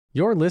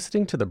You're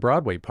listening to the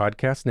Broadway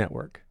Podcast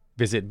Network.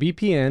 Visit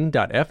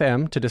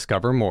bpn.fm to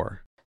discover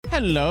more.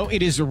 Hello,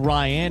 it is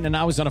Ryan, and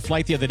I was on a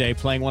flight the other day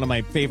playing one of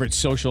my favorite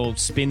social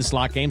spin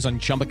slot games on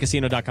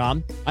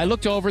ChumbaCasino.com. I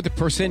looked over at the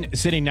person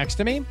sitting next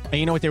to me, and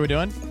you know what they were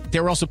doing? They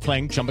were also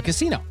playing Chumba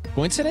Casino.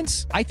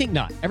 Coincidence? I think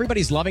not.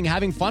 Everybody's loving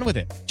having fun with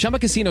it. Chumba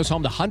Casino is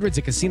home to hundreds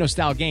of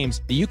casino-style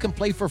games that you can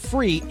play for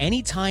free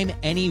anytime,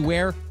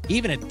 anywhere,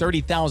 even at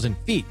 30,000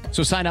 feet.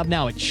 So sign up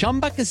now at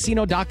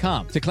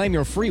ChumbaCasino.com to claim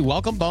your free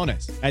welcome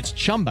bonus. That's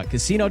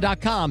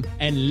ChumbaCasino.com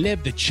and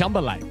live the Chumba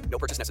life. No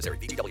purchase necessary.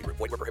 VGW. Void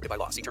were prohibited by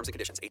law. See terms and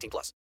conditions.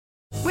 18+.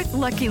 With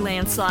Lucky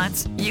Land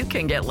Slots, you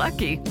can get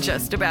lucky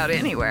just about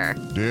anywhere.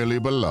 Dearly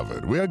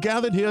beloved, we are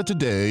gathered here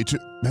today to...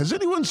 Has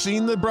anyone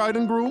seen the bride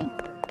and groom?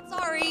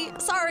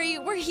 Sorry,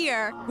 we're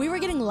here. We were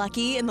getting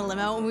lucky in the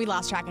limo and we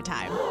lost track of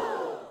time.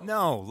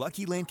 No,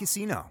 Lucky Land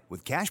Casino,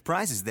 with cash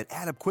prizes that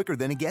add up quicker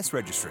than a guest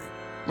registry.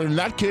 In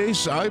that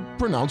case, I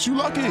pronounce you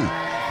lucky.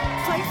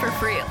 Play for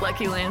free at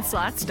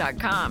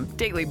LuckyLandSlots.com.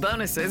 Daily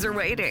bonuses are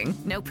waiting.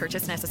 No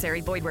purchase necessary.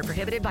 Void where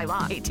prohibited by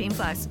law.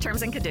 18+.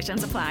 Terms and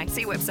conditions apply.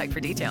 See website for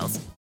details.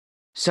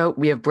 So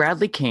we have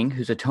Bradley King,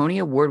 who's a Tony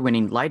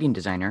Award-winning lighting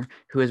designer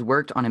who has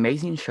worked on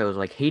amazing shows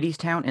like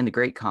Hadestown and The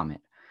Great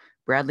Comet.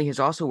 Bradley has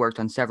also worked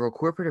on several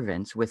corporate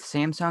events with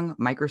Samsung,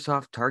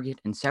 Microsoft,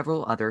 Target, and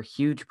several other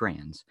huge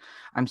brands.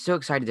 I'm so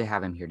excited to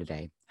have him here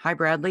today. Hi,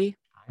 Bradley.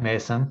 Hi,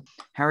 Mason.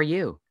 How are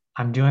you?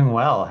 I'm doing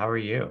well. How are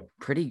you?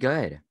 Pretty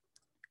good.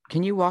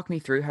 Can you walk me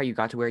through how you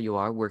got to where you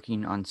are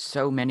working on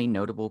so many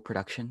notable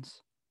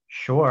productions?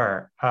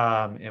 Sure.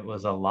 It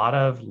was a lot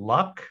of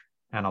luck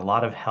and a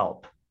lot of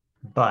help,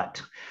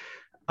 but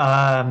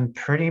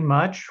pretty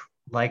much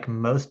like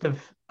most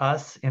of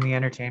us in the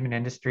entertainment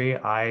industry,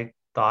 I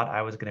thought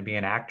I was going to be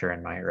an actor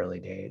in my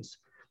early days.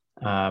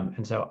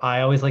 And so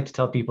I always like to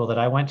tell people that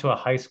I went to a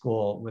high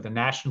school with a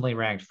nationally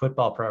ranked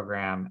football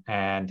program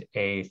and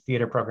a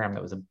theater program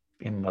that was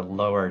in the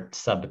lower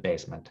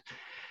sub-basement.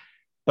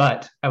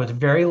 But I was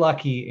very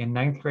lucky. In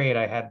ninth grade,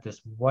 I had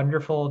this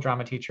wonderful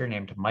drama teacher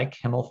named Mike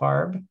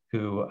Himmelfarb,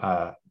 who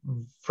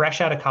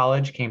fresh out of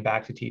college came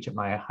back to teach at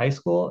my high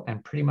school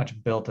and pretty much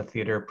built a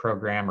theater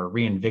program or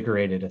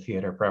reinvigorated a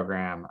theater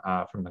program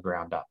from the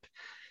ground up.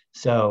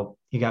 So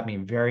he got me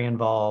very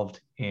involved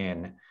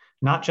in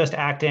not just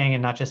acting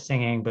and not just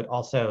singing, but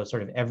also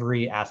sort of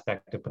every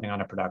aspect of putting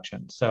on a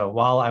production. So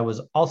while I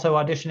was also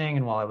auditioning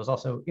and while I was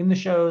also in the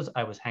shows,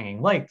 I was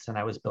hanging lights and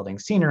I was building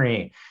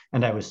scenery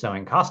and I was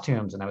sewing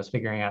costumes and I was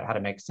figuring out how to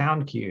make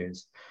sound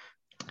cues.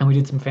 And we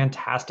did some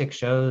fantastic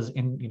shows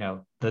in,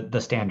 the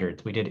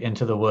standards. We did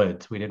Into the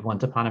Woods. We did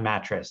Once Upon a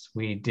Mattress.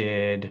 We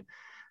did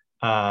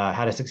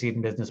How to Succeed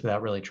in Business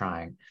Without Really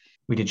Trying.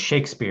 We did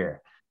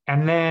Shakespeare.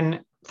 And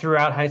then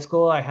throughout high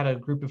school, I had a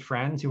group of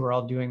friends who were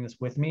all doing this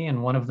with me.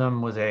 And one of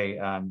them was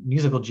a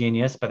musical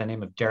genius by the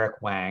name of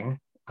Derek Wang,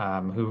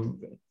 who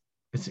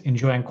is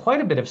enjoying quite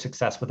a bit of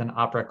success with an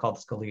opera called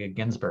Scalia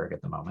Ginsburg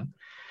at the moment.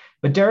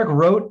 But Derek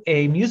wrote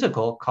a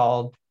musical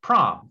called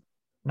Prom,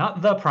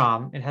 not The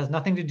Prom. It has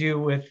nothing to do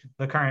with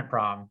the current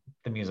Prom,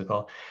 the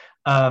musical,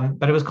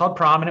 but it was called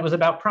Prom and it was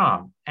about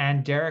prom.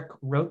 And Derek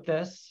wrote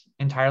this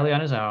entirely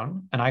on his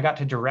own and I got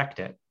to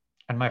direct it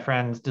and my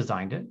friends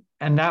designed it.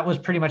 And that was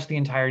pretty much the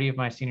entirety of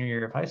my senior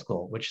year of high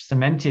school, which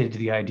cemented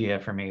the idea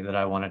for me that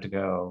I wanted to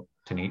go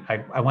to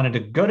I wanted to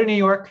go to New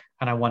York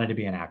and I wanted to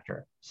be an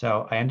actor.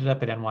 So I ended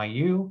up at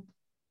NYU.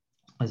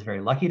 I was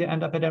very lucky to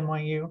end up at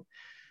NYU.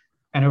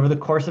 And over the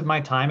course of my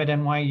time at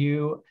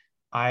NYU,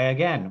 I,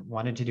 again,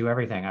 wanted to do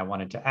everything. I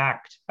wanted to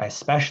act. I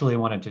especially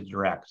wanted to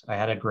direct. I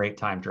had a great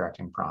time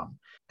directing Prom.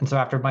 And so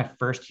after my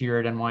first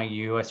year at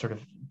NYU, I sort of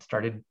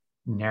started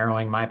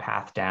narrowing my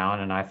path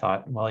down. And I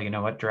thought, well, you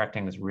know what?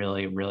 Directing is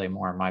really, really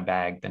more my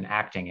bag than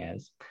acting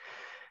is.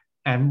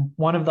 And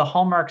one of the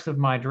hallmarks of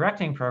my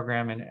directing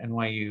program in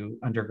NYU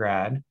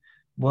undergrad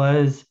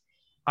was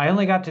I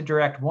only got to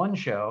direct one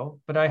show,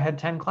 but I had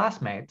 10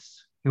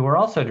 classmates who were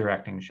also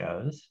directing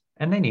shows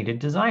and they needed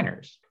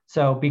designers.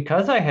 So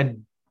because I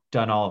had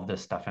done all of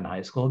this stuff in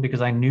high school,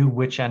 because I knew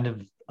which end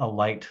of the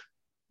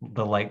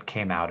light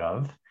came out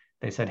of,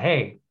 they said,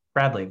 hey,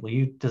 Bradley, will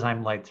you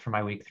design lights for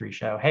my week 3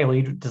 show? Hey, will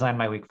you design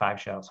my week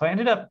 5 show? So I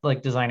ended up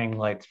designing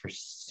lights for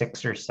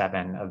 6 or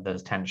 7 of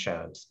those 10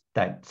 shows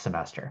that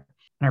semester.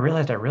 And I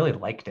realized I really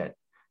liked it.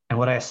 And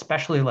what I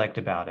especially liked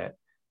about it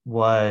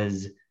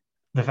was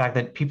the fact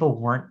that people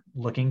weren't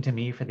looking to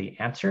me for the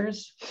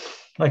answers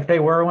like they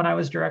were when I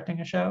was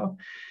directing a show.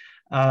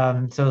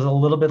 So it was a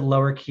little bit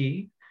lower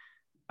key.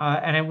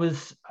 And it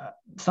was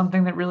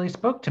something that really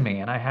spoke to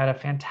me. And I had a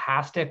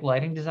fantastic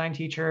lighting design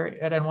teacher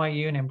at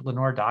NYU named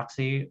Lenore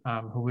Doxey,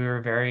 who we were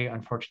very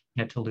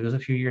unfortunate to lose a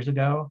few years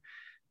ago.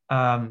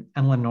 And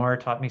Lenore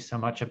taught me so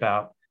much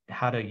about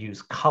how to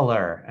use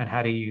color and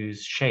how to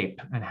use shape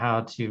and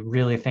how to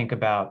really think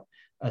about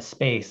a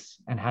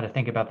space and how to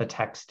think about the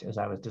text as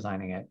I was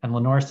designing it. And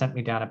Lenore sent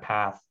me down a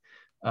path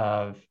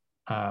of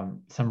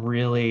some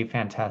really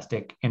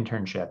fantastic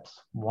internships,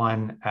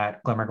 one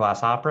at Glimmer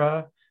Glass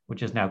Opera,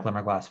 which is now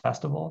Glimmer Glass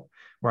Festival,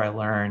 where I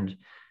learned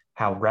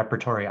how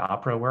repertory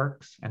opera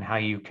works and how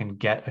you can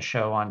get a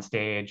show on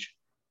stage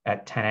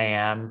at 10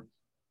 a.m.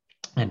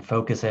 and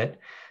focus it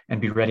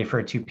and be ready for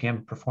a 2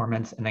 p.m.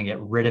 performance, and then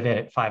get rid of it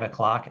at 5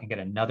 o'clock and get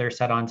another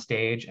set on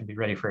stage and be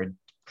ready for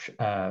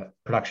a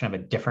production of a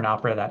different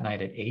opera that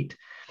night at 8.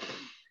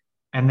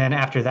 And then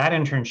after that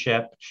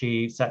internship,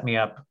 she set me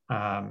up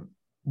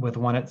with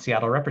one at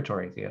Seattle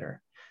Repertory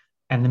Theater.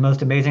 And the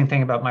most amazing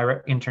thing about my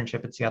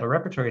internship at Seattle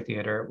Repertory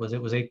Theater was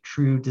it was a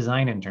true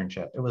design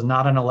internship. It was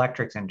not an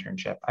electrics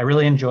internship. I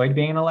really enjoyed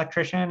being an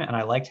electrician, and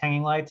I liked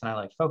hanging lights, and I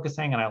liked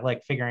focusing, and I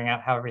liked figuring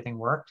out how everything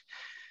worked.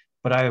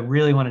 But I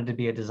really wanted to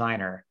be a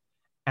designer.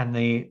 And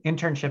the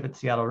internship at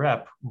Seattle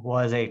Rep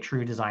was a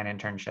true design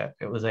internship.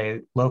 It was a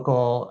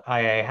local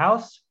IA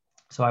house,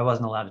 so I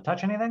wasn't allowed to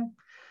touch anything.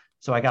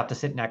 So I got to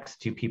sit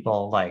next to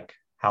people like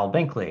Hal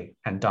Binkley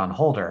and Don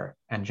Holder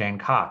and Jane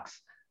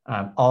Cox,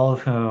 all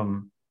of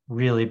whom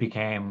really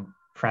became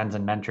friends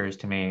and mentors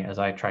to me as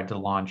I tried to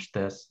launch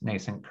this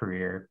nascent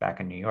career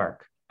back in New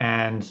York.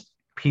 And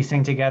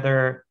piecing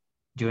together,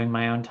 doing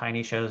my own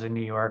tiny shows in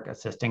New York,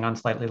 assisting on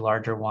slightly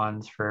larger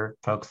ones for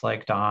folks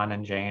like Don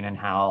and Jane and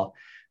Hal,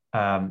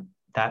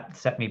 that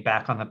set me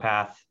back on the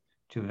path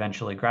to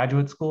eventually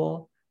graduate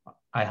school.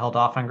 I held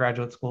off on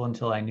graduate school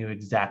until I knew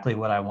exactly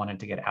what I wanted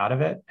to get out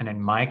of it. And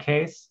in my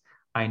case,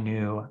 I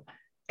knew,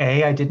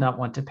 A, I did not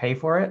want to pay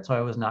for it, so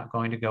I was not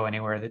going to go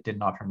anywhere that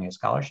didn't offer me a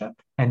scholarship.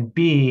 And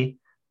B,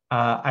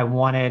 I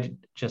wanted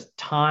just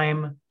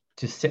time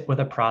to sit with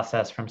a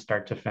process from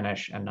start to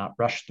finish and not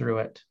rush through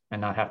it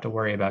and not have to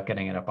worry about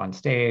getting it up on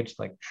stage,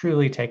 like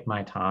truly take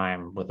my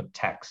time with a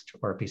text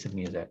or a piece of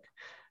music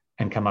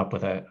and come up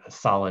with a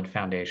solid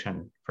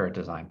foundation for a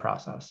design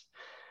process.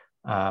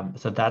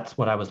 So that's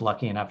what I was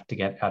lucky enough to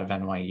get out of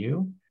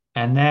NYU.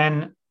 And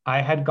then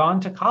I had gone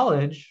to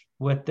college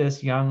with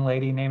this young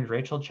lady named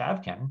Rachel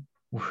Chavkin,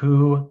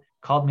 who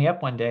called me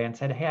up one day and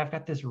said, hey, I've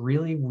got this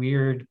really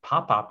weird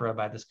pop opera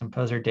by this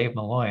composer, Dave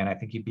Malloy, and I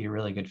think you'd be a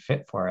really good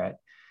fit for it.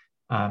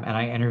 And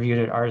I interviewed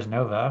at Ars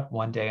Nova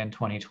one day in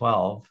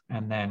 2012,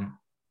 and then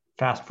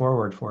fast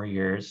forward 4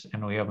 years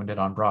and we opened it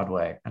on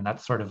Broadway. And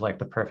that's sort of like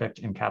the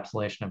perfect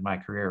encapsulation of my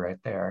career right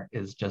there,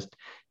 is just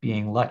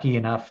being lucky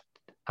enough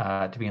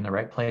to be in the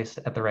right place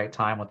at the right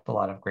time with a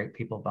lot of great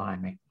people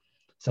behind me.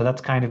 So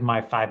that's kind of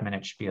my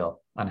 5-minute spiel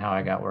on how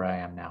I got where I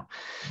am now.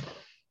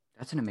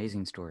 That's an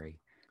amazing story.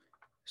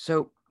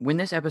 So when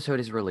this episode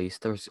is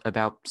released, there's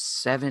about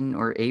 7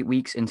 or 8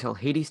 weeks until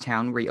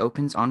Hadestown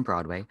reopens on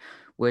Broadway,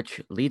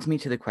 which leads me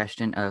to the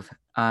question of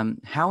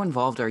how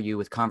involved are you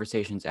with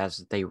conversations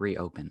as they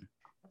reopen?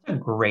 That's a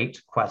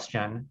great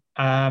question.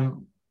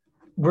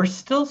 We're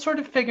still sort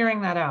of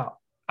figuring that out.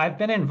 I've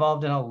been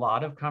involved in a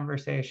lot of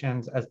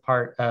conversations as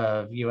part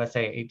of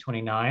USA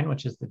 829,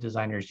 which is the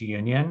designers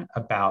union,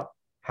 about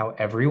how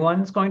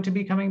everyone's going to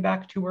be coming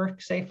back to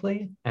work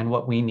safely and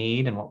what we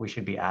need and what we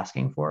should be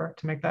asking for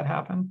to make that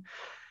happen.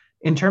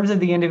 In terms of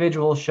the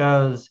individual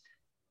shows,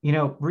 you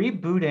know,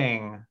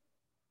 rebooting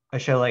a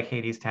show like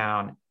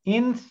Hadestown,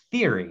 in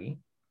theory,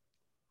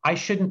 I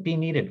shouldn't be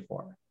needed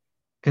for,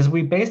 because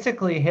we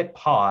basically hit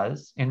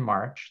pause in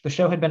March. The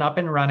show had been up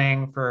and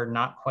running for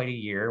not quite a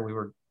year. We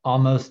were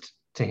almost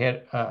to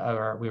hit,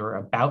 or we were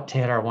about to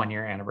hit our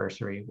 1-year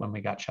anniversary when we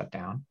got shut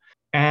down.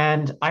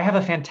 And I have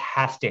a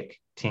fantastic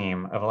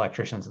team of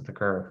electricians at the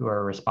Kerr who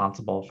are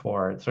responsible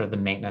for sort of the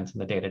maintenance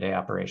and the day-to-day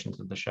operations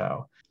of the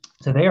show.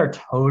 So they are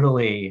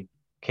totally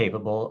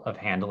capable of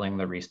handling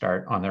the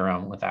restart on their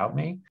own without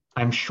me.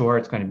 I'm sure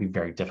it's going to be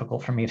very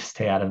difficult for me to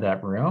stay out of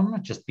that room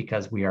just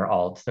because we are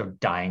all so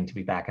dying to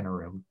be back in a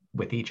room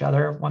with each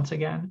other once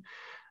again.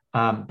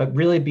 But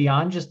really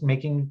beyond just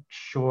making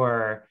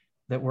sure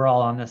that we're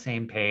all on the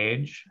same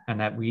page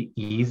and that we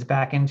ease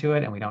back into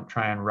it and we don't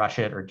try and rush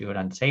it or do it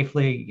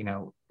unsafely, you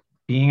know,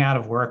 being out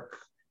of work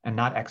and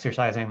not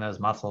exercising those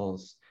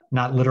muscles,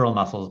 not literal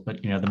muscles,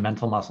 but, you know, the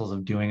mental muscles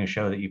of doing a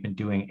show that you've been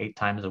doing 8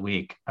 times a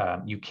week.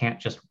 You can't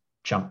just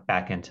jump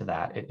back into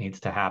that. It needs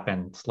to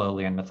happen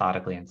slowly and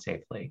methodically and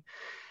safely.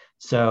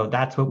 So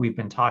that's what we've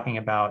been talking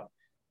about.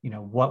 You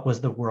know, what was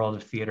the world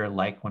of theater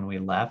like when we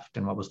left,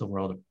 and what was the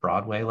world of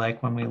Broadway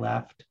like when we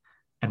left?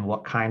 And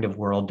what kind of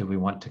world do we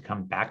want to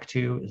come back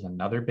to is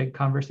another big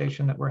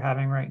conversation that we're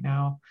having right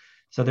now.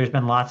 So there's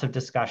been lots of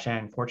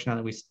discussion.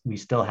 Fortunately, we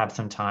still have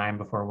some time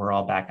before we're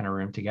all back in a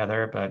room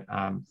together, but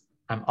I'm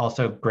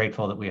also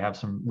grateful that we have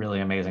some really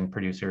amazing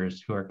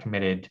producers who are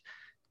committed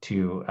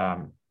to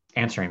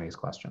answering these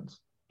questions.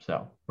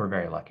 So we're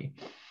very lucky.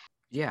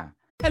 Yeah.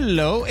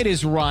 Hello, it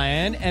is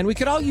Ryan, and we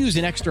could all use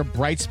an extra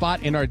bright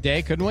spot in our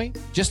day, couldn't we?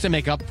 Just to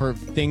make up for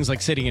things like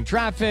sitting in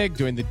traffic,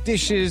 doing the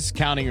dishes,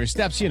 counting your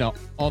steps, you know,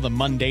 all the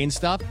mundane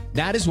stuff.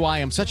 That is why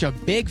I'm such a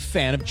big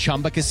fan of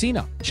Chumba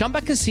Casino.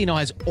 Chumba Casino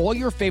has all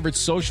your favorite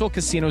social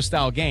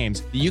casino-style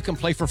games that you can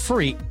play for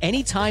free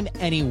anytime,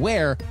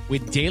 anywhere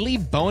with daily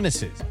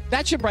bonuses.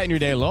 That should brighten your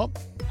day a little.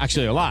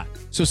 Actually, a lot.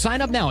 So sign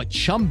up now at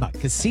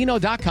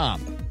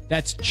ChumbaCasino.com.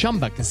 That's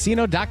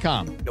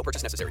ChumbaCasino.com. No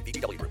purchase necessary.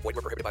 VGW Group. Void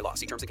where prohibited by law.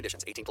 See terms and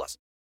conditions.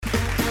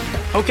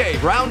 18+. Okay,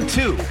 round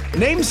 2.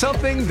 Name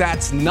something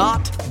that's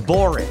not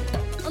boring.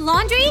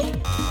 Laundry?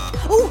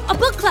 Ooh, a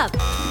book club.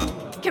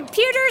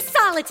 Computer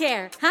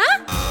solitaire,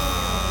 huh?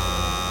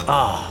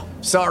 Ah,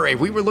 oh, sorry,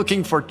 we were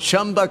looking for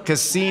Chumba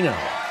Casino.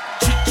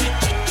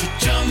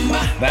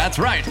 That's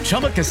right,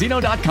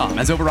 ChumbaCasino.com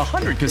has over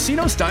 100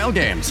 casino-style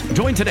games.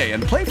 Join today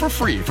and play for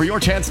free for your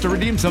chance to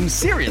redeem some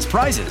serious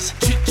prizes.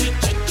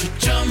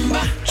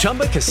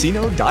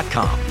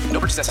 ChumbaCasino.com. No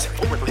purchase necessary.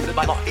 Void where prohibited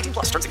by law. 18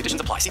 plus. Terms and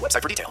conditions apply. See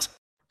website for details.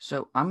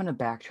 So I'm going to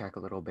backtrack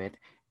a little bit.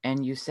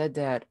 And you said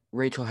that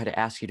Rachel had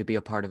asked you to be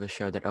a part of a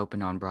show that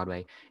opened on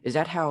Broadway. Is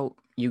that how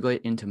you go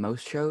into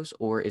most shows,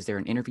 or is there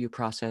an interview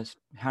process?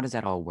 How does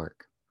that all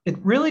work?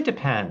 It really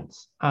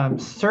depends.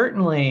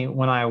 Certainly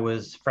when I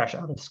was fresh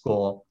out of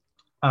school,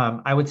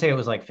 I would say it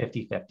was like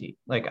 50-50.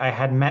 Like I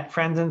had met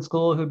friends in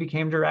school who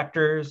became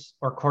directors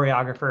or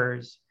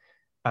choreographers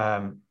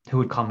who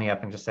would call me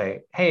up and just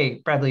say,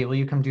 hey, Bradley, will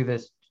you come do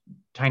this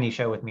tiny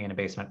show with me in a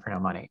basement for no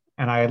money?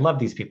 And I love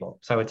these people.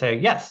 So I would say,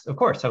 yes, of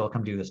course, I will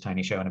come do this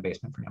tiny show in a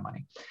basement for no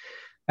money.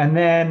 And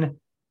then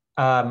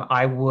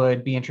I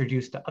would be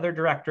introduced to other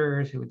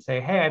directors who would say,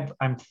 hey,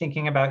 I'm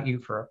thinking about you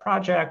for a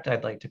project.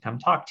 I'd like to come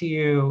talk to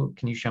you.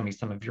 Can you show me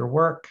some of your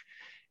work?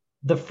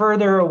 The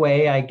further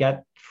away I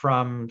get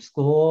from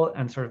school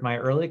and sort of my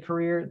early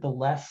career, the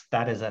less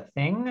that is a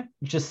thing,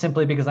 just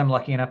simply because I'm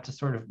lucky enough to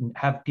sort of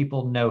have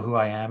people know who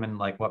I am and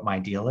like what my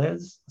deal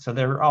is. So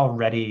they're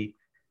already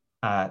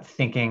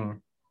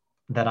thinking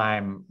that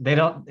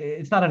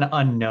it's not an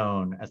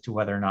unknown as to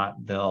whether or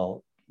not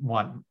they'll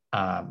want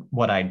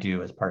what I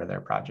do as part of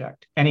their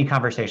project. Any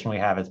conversation we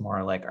have is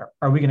more like,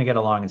 are we going to get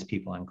along as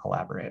people and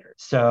collaborators?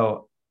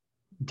 So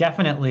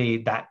definitely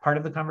that part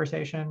of the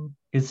conversation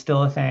is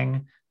still a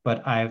thing,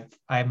 but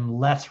I'm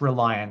less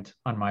reliant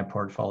on my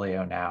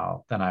portfolio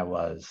now than I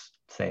was,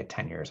 say,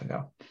 10 years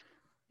ago.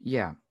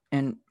 Yeah,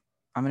 and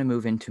I'm going to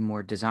move into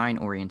more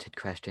design-oriented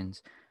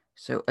questions.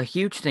 So a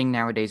huge thing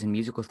nowadays in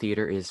musical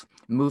theater is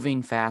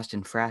moving fast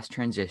and fast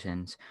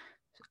transitions.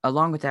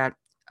 Along with that,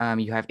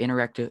 you have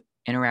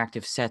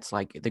interactive sets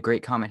like The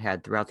Great Comet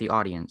had throughout the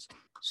audience.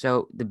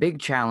 So the big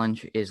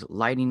challenge is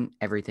lighting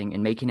everything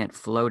and making it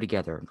flow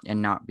together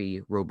and not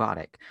be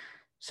robotic.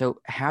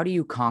 So how do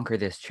you conquer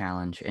this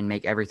challenge and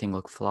make everything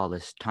look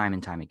flawless time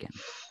and time again?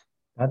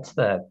 That's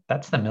the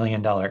 $1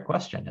 million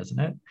question, isn't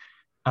it?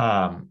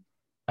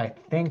 I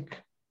think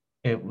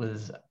it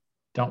was,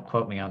 don't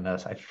quote me on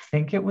this, I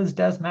think it was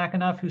Des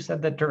McAnuff who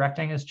said that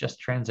directing is just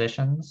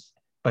transitions.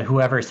 But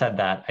whoever said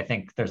that, I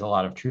think there's a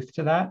lot of truth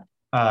to that.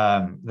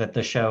 That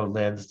the show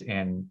lives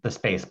in the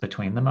space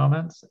between the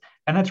moments.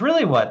 And that's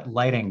really what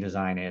lighting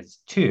design is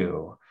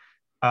too.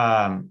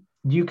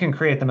 You can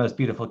create the most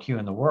beautiful cue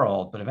in the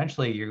world, but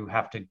eventually you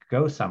have to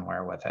go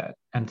somewhere with it.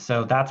 And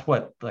so that's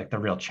what like the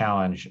real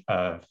challenge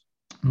of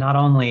not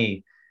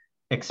only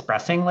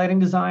expressing lighting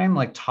design,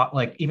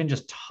 like even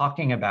just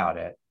talking about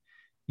it.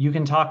 You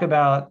can talk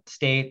about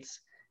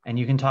states and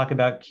you can talk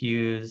about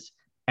cues,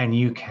 and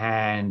you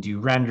can do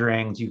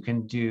renderings, you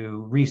can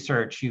do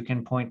research, you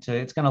can point to,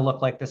 it's going to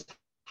look like this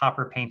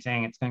Hopper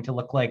painting, it's going to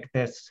look like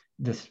this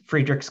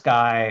Friedrich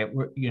sky,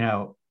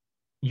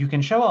 you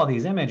can show all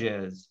these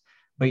images,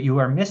 but you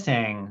are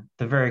missing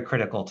the very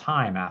critical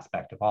time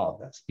aspect of all of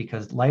this,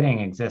 because lighting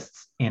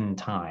exists in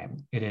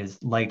time. It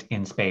is light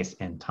in space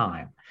in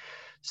time.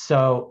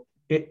 So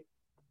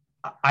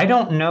I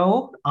don't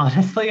know,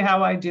 honestly,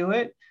 how I do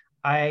it.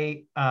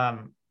 I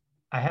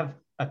have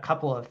a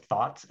couple of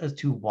thoughts as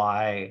to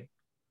why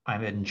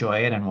I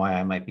enjoy it and why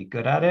I might be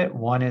good at it.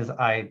 One is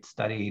I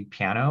studied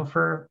piano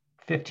for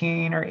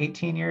 15 or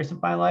 18 years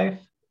of my life.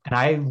 And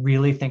I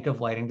really think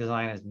of lighting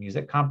design as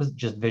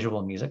just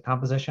visual music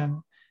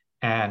composition.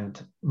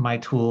 And my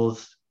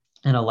tools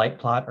in a light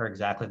plot are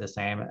exactly the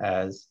same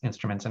as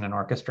instruments in an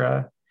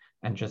orchestra.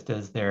 And just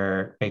as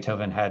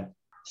Beethoven had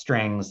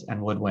strings and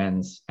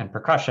woodwinds and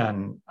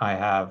percussion, I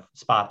have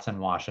spots and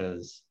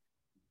washes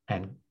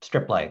and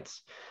strip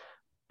lights.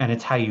 And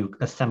it's how you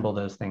assemble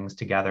those things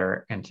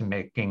together into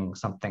making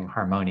something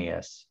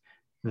harmonious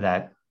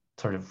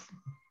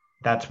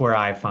that's where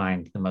I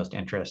find the most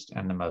interest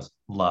and the most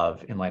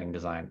love in lighting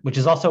design, which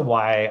is also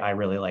why I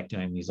really like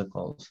doing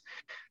musicals,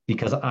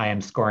 because I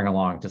am scoring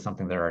along to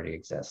something that already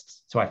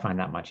exists. So I find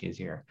that much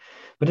easier.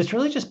 But it's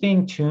really just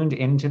being tuned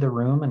into the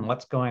room and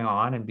what's going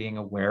on and being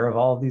aware of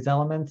all of these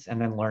elements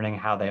and then learning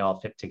how they all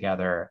fit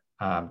together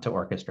to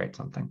orchestrate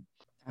something.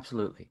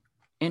 Absolutely.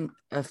 And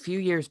a few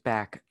years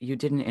back, you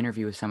did an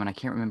interview with someone, I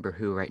can't remember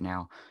who right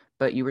now,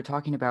 but you were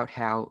talking about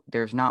how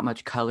there's not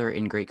much color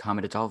in Great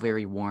Comet. It's all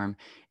very warm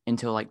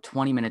until like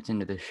 20 minutes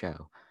into the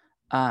show.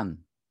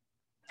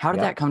 How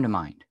did that come to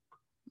mind?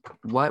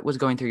 What was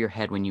going through your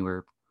head when you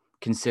were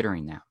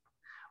considering that?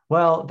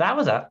 Well, that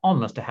was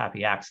almost a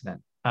happy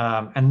accident.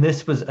 And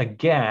this was,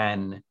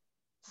 again,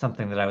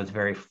 something that I was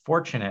very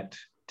fortunate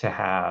to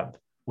have,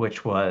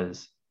 which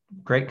was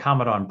Great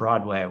Comet on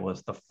Broadway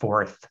was the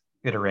fourth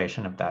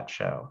iteration of that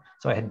show.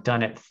 So I had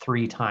done it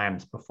 3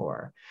 times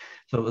before.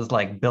 So it was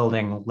like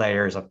building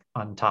layers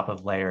on top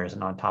of layers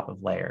and on top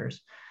of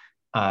layers.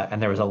 And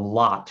there was a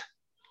lot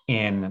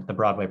in the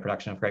Broadway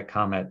production of Great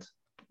Comet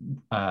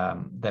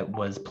that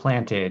was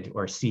planted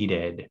or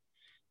seeded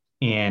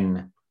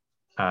in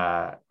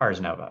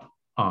Ars Nova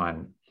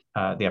on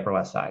the Upper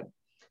West Side.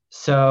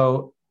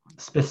 So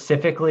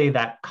specifically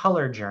that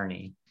color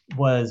journey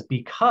was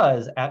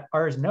because at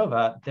Ars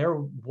Nova, there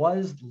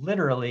was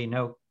literally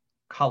no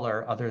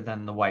color other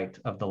than the white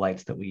of the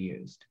lights that we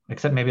used,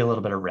 except maybe a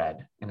little bit of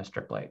red in a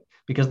strip light,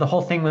 because the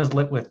whole thing was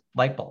lit with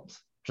light bulbs,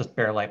 just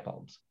bare light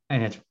bulbs.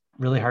 And it's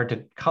really hard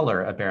to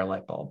color a bare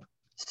light bulb.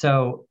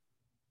 So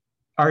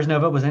Ars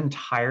Nova was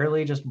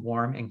entirely just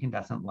warm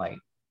incandescent light.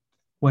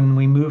 When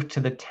we moved to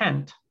the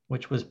tent,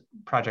 which was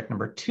project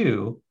number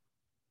 2,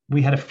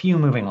 we had a few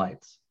moving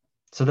lights.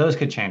 So those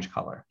could change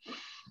color.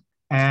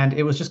 And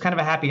it was just kind of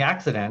a happy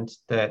accident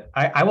that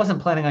I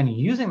wasn't planning on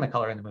using the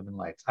color in the moving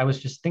lights. I was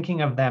just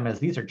thinking of them as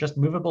these are just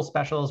movable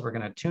specials. We're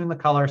going to tune the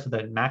color so that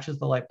it matches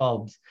the light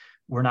bulbs.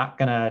 We're not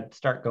going to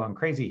start going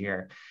crazy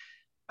here.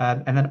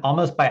 And then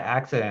almost by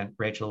accident,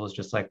 Rachel was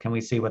just like, can we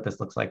see what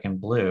this looks like in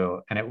blue?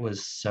 And it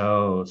was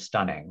so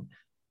stunning,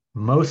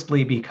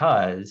 mostly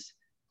because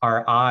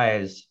our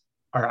eyes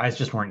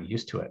just weren't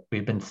used to it.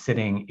 We've been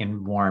sitting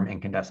in warm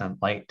incandescent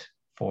light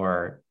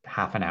for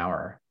half an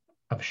hour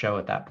of show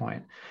at that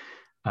point.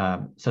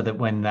 So that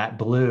when that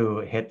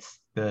blue hits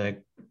I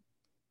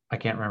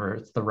can't remember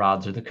if it's the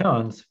rods or the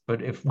cones,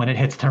 but when it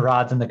hits the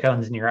rods and the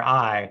cones in your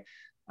eye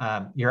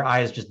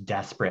is just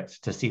desperate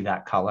to see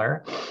that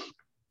color.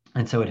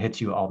 And so it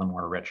hits you all the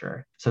more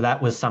richer. So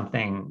that was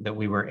something that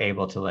we were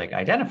able to like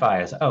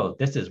identify as, oh,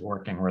 this is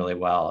working really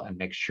well, and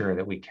make sure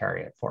that we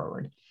carry it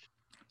forward.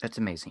 That's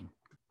amazing.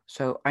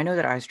 So I know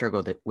that I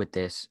struggled with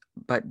this,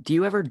 but do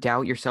you ever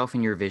doubt yourself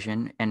in your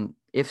vision? And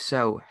if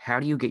so, how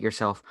do you get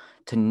yourself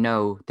to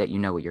know that you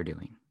know what you're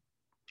doing?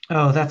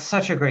 Oh, that's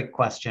such a great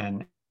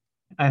question.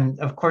 And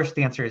of course,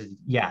 the answer is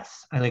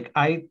yes.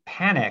 I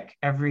panic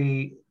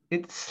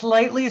it's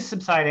slightly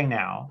subsiding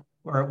now,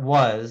 or it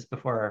was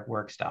before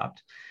work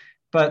stopped.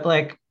 But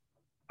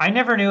I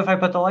never knew if I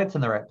put the lights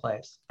in the right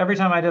place. Every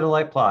time I did a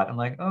light plot, I'm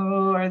like,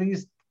 oh, are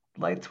these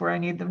lights where I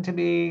need them to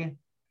be?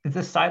 Is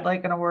this side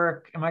light going to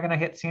work? Am I going to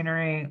hit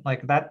scenery?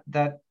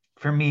 That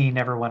for me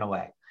never went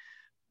away.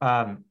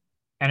 And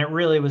it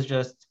really was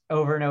just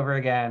over and over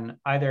again,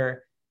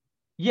 either,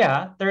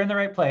 yeah, they're in the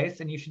right place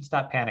and you should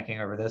stop panicking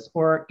over this,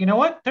 or you know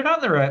what, they're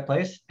not in the right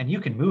place and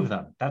you can move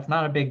them. That's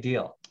not a big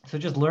deal. So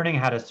just learning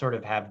how to sort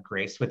of have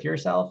grace with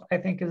yourself, I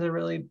think, is a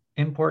really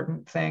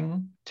important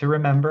thing to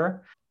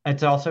remember.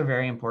 It's also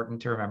very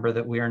important to remember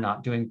that we are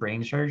not doing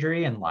brain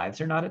surgery and lives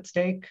are not at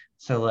stake.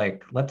 So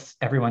let's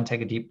everyone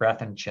take a deep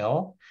breath and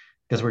chill,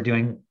 because we're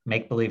doing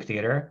make-believe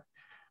theater,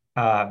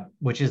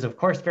 which is of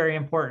course very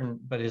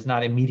important, but is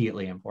not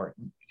immediately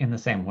important in the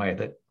same way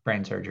that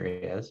brain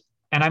surgery is.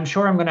 And I'm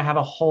sure I'm going to have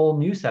a whole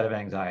new set of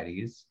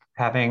anxieties,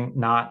 having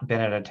not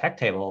been at a tech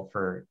table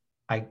for,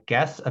 I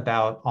guess,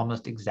 about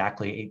almost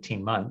exactly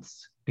 18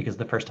 months, because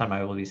the first time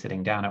I will be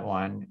sitting down at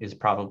one is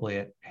probably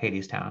at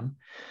Hadestown.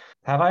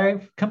 Have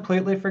I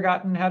completely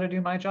forgotten how to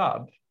do my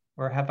job?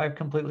 Or have I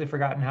completely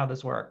forgotten how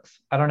this works?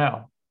 I don't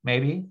know.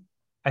 Maybe.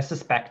 I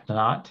suspect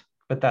not,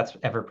 but that's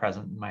ever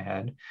present in my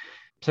head.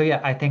 So yeah,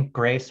 I think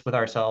grace with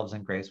ourselves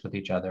and grace with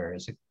each other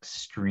is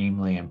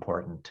extremely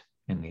important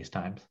in these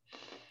times.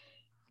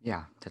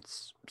 Yeah,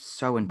 that's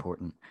so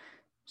important.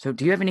 So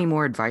do you have any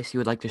more advice you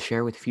would like to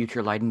share with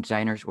future lighting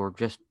designers or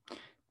just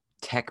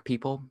tech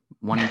people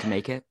wanting to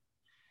make it?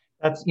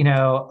 That's,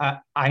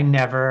 I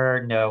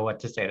never know what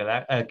to say to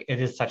that.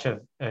 It is such a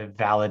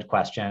valid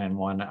question, and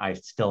one I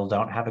still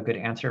don't have a good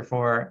answer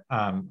for.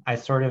 I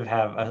sort of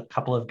have a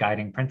couple of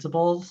guiding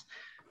principles,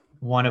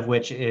 one of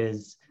which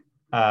is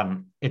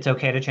it's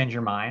okay to change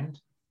your mind.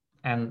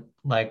 And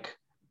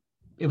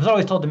it was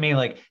always told to me,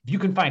 if you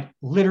can find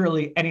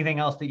literally anything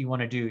else that you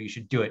want to do, you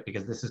should do it,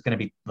 because this is going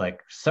to be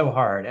so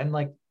hard. And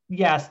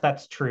yes,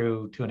 that's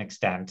true to an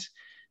extent.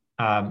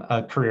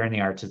 A career in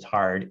the arts is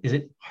hard. Is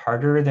it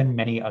harder than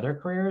many other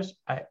careers?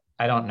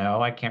 I don't know.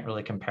 I can't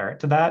really compare it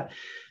to that.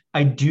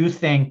 I do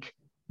think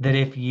that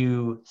if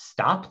you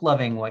stop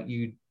loving what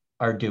you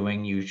are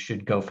doing, you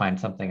should go find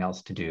something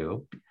else to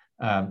do,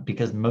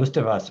 because most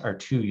of us are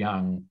too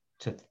young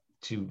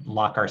to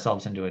lock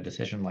ourselves into a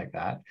decision like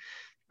that.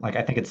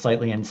 I think it's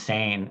slightly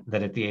insane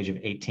that at the age of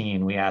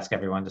 18, we ask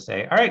everyone to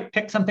say, all right,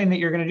 pick something that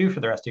you're going to do for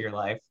the rest of your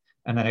life,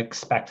 and then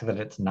expect that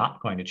it's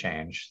not going to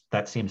change.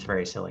 That seems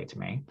very silly to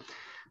me.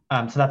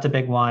 So that's a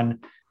big one.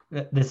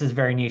 This is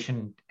very niche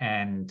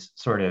and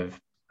sort of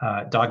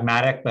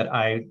dogmatic, but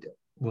I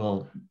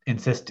will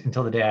insist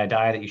until the day I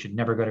die that you should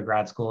never go to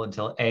grad school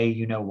until A,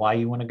 you know why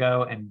you want to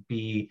go, and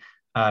B,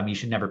 you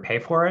should never pay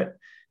for it.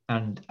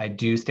 And I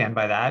do stand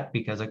by that,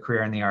 because a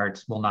career in the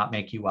arts will not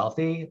make you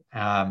wealthy,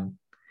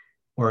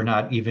 or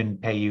not even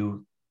pay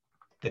you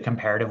the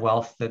comparative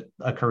wealth that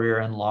a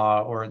career in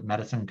law or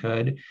medicine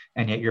could,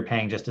 and yet you're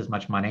paying just as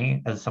much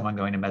money as someone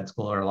going to med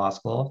school or law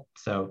school.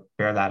 So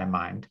bear that in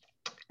mind.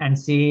 And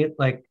C,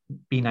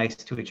 be nice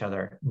to each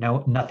other.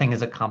 No, nothing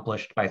is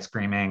accomplished by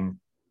screaming.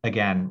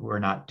 Again, we're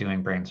not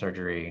doing brain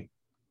surgery.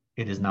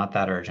 It is not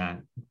that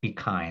urgent. Be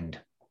kind,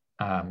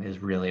 is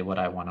really what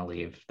I want to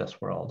leave this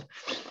world.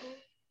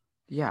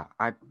 Yeah,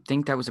 I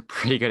think that was a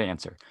pretty good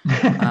answer.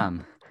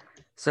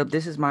 So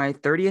this is my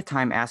 30th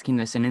time asking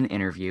this in an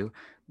interview,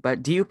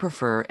 but do you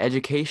prefer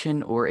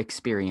education or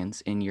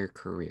experience in your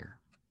career?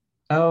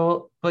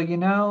 Oh,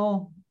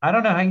 well, I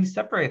don't know how you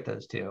separate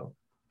those two,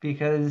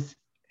 because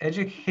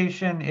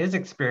education is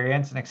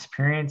experience and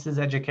experience is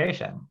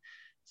education.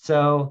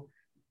 So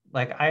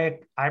like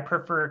I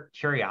prefer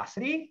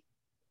curiosity,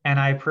 and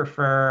I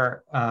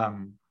prefer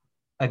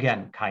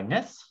again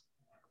kindness,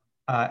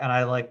 and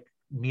I like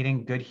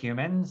meeting good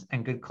humans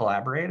and good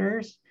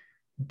collaborators.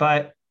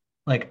 But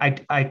like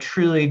I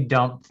truly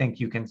don't think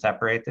you can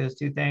separate those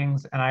two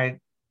things. And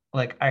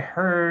I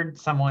heard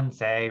someone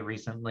say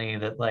recently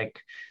that like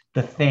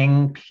the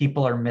thing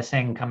people are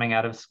missing coming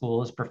out of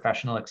school is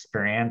professional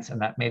experience,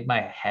 and that made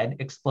my head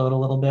explode a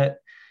little bit,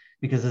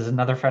 because as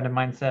another friend of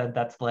mine said,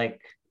 that's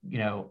like,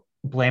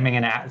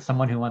 blaming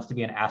someone who wants to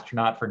be an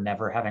astronaut for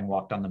never having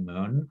walked on the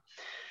moon.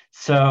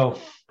 So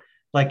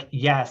like,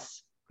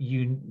 yes,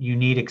 you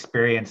need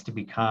experience to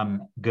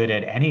become good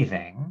at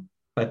anything,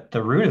 but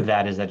the root of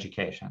that is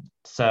education.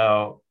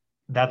 So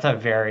that's a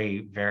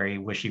very, very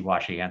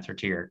wishy-washy answer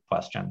to your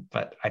question,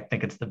 but I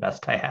think it's the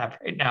best I have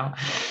right now.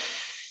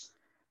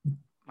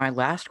 My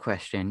last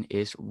question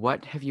is,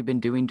 what have you been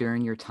doing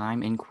during your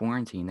time in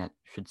quarantine that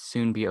should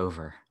soon be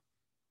over?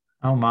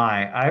 Oh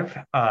my, I've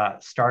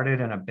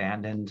started and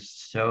abandoned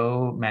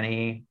so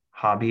many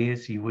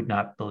hobbies you would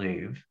not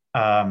believe.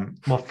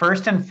 Well,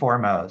 first and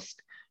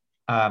foremost,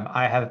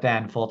 I have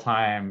been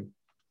full-time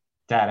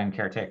dad and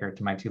caretaker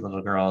to my two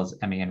little girls,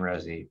 Emmy and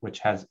Rosie, which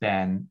has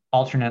been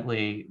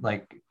alternately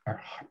like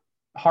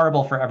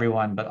horrible for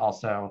everyone, but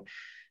also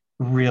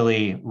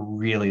really,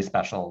 really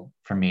special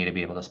for me to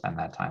be able to spend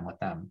that time with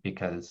them,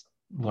 because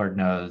Lord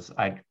knows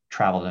I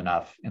traveled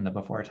enough in the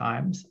before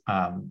times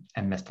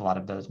and missed a lot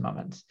of those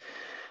moments.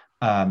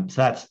 So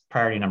that's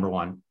priority number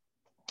one.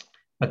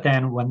 But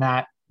then when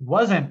that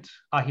wasn't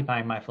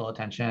occupying my full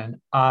attention,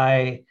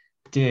 I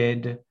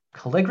did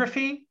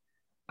calligraphy.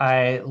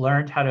 I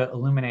learned how to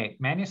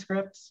illuminate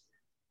manuscripts.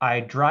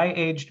 I dry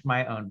aged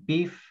my own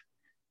beef.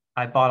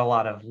 I bought a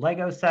lot of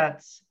Lego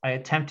sets. I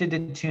attempted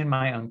to tune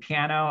my own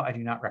piano. I do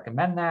not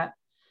recommend that.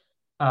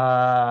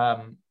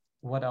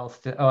 What else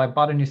I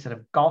bought a new set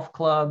of golf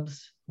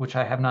clubs, which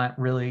I have not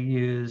really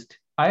used.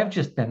 I have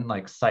just been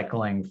like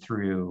cycling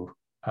through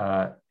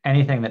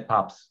anything that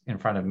pops in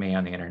front of me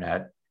on the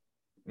internet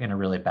in a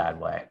really bad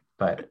way,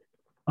 but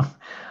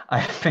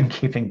I've been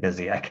keeping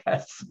busy, I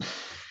guess.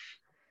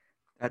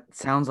 That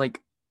sounds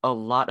like a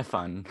lot of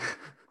fun.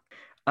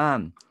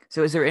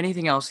 So is there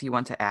anything else you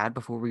want to add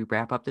before we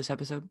wrap up this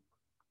episode?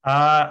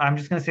 I'm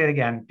just going to say it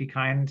again. Be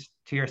kind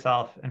to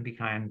yourself and be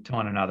kind to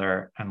one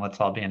another, and let's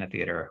all be in a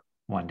theater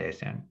one day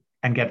soon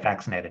and get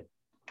vaccinated.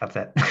 That's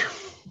it.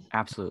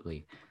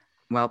 Absolutely.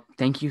 Well,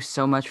 thank you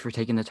so much for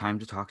taking the time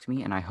to talk to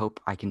me, and I hope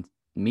I can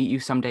meet you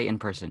someday in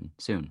person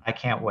soon. I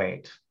can't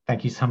wait.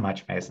 Thank you so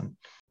much, Mason.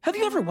 Have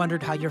you ever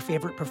wondered how your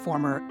favorite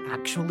performer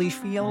actually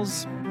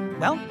feels?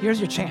 Well, here's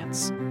your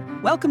chance.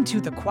 Welcome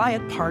to The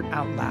Quiet Part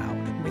Out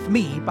Loud with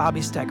me,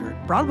 Bobby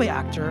Steggert, Broadway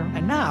actor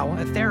and now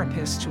a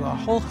therapist to a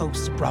whole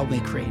host of Broadway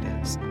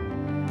creatives.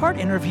 Part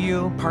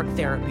interview, part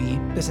therapy,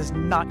 this is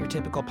not your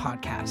typical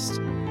podcast.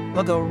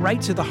 We'll go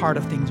right to the heart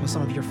of things with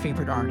some of your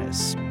favorite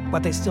artists,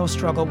 what they still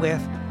struggle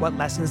with, what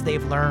lessons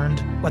they've learned,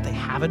 what they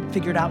haven't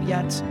figured out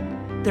yet.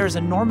 There's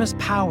enormous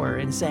power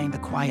in saying the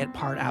quiet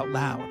part out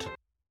loud.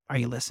 Are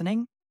you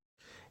listening?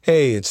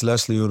 Hey, it's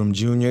Leslie Odom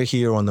Jr.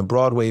 here on the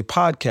Broadway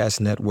Podcast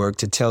Network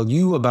to tell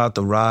you about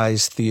the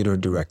Rise Theater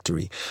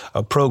Directory,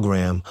 a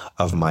program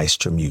of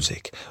Maestro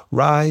Music.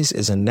 Rise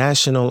is a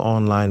national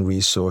online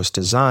resource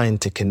designed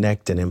to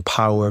connect and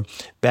empower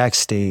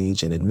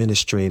backstage and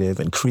administrative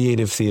and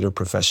creative theater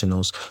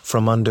professionals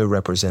from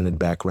underrepresented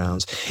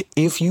backgrounds.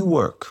 If you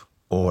work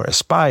or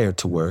aspire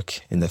to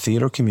work in the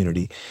theater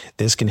community,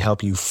 this can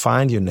help you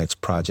find your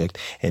next project.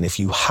 And if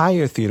you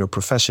hire theater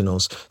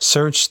professionals,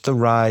 search the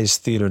Rise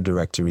Theater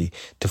Directory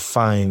to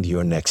find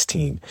your next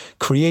team.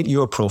 Create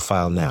your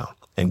profile now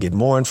and get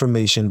more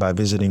information by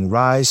visiting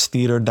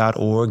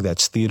risetheater.org.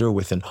 That's theater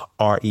with an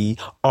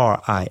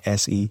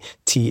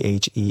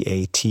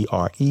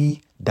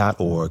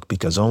RERISETHEATRE.org,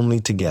 because only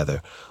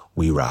together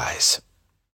we rise.